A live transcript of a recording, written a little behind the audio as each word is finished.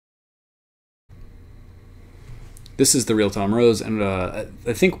this is the real Tom Rose, and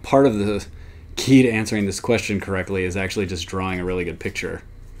I think part of the key to answering this question correctly is actually just drawing a really good picture.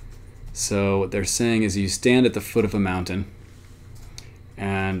 So what they're saying is you stand at the foot of a mountain,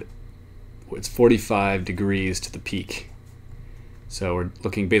 and it's 45 degrees to the peak. So we're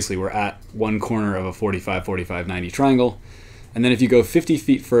looking, basically we're at one corner of a 45, 45, 90 triangle. And then if you go 50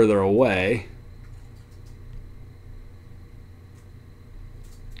 feet further away,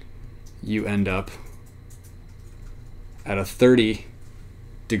 you end up at a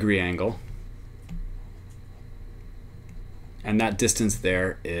 30-degree angle. And that distance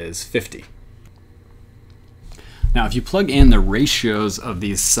there is 50. Now, if you plug in the ratios of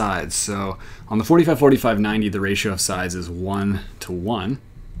these sides, so on the 45, 45, 90, the ratio of sides is 1 to 1.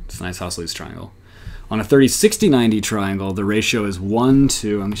 It's a nice Housley's triangle. On a 30, 60, 90 triangle, the ratio is 1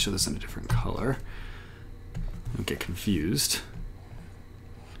 to, let me show this in a different color. Don't get confused.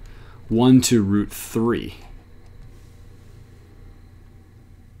 1 to root 3.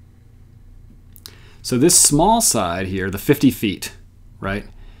 So this small side here, the 50 feet, right?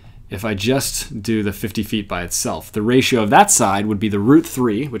 If I just do the 50 feet by itself, the ratio of that side would be the root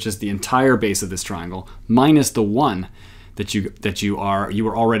 3, which is the entire base of this triangle, minus the 1 that you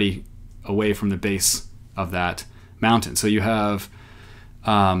were already away from the base of that mountain. So you have,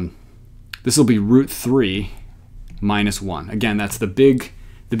 this will be root 3 minus 1. Again, that's the big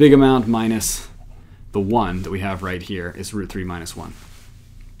amount minus the 1 that we have right here is root 3 minus 1.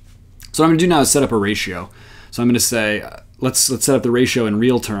 So what I'm going to do now is set up a ratio. So I'm going to say, let's set up the ratio in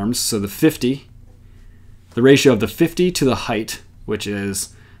real terms. So the ratio of the 50 to the height, which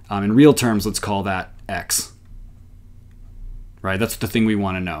is, in real terms, let's call that x. Right, that's the thing we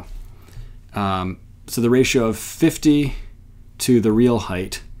want to know. So the ratio of 50 to the real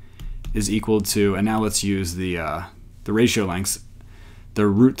height is equal to, and now let's use the ratio lengths, the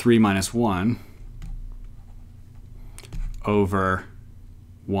root 3 minus 1 over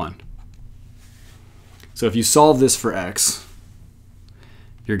 1. So if you solve this for x,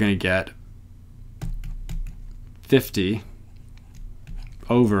 you're going to get 50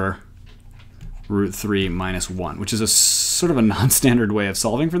 over root 3 minus 1, which is a sort of a non-standard way of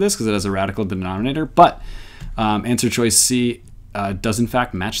solving for this because it has a radical denominator, but answer choice C does in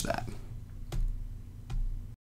fact match that.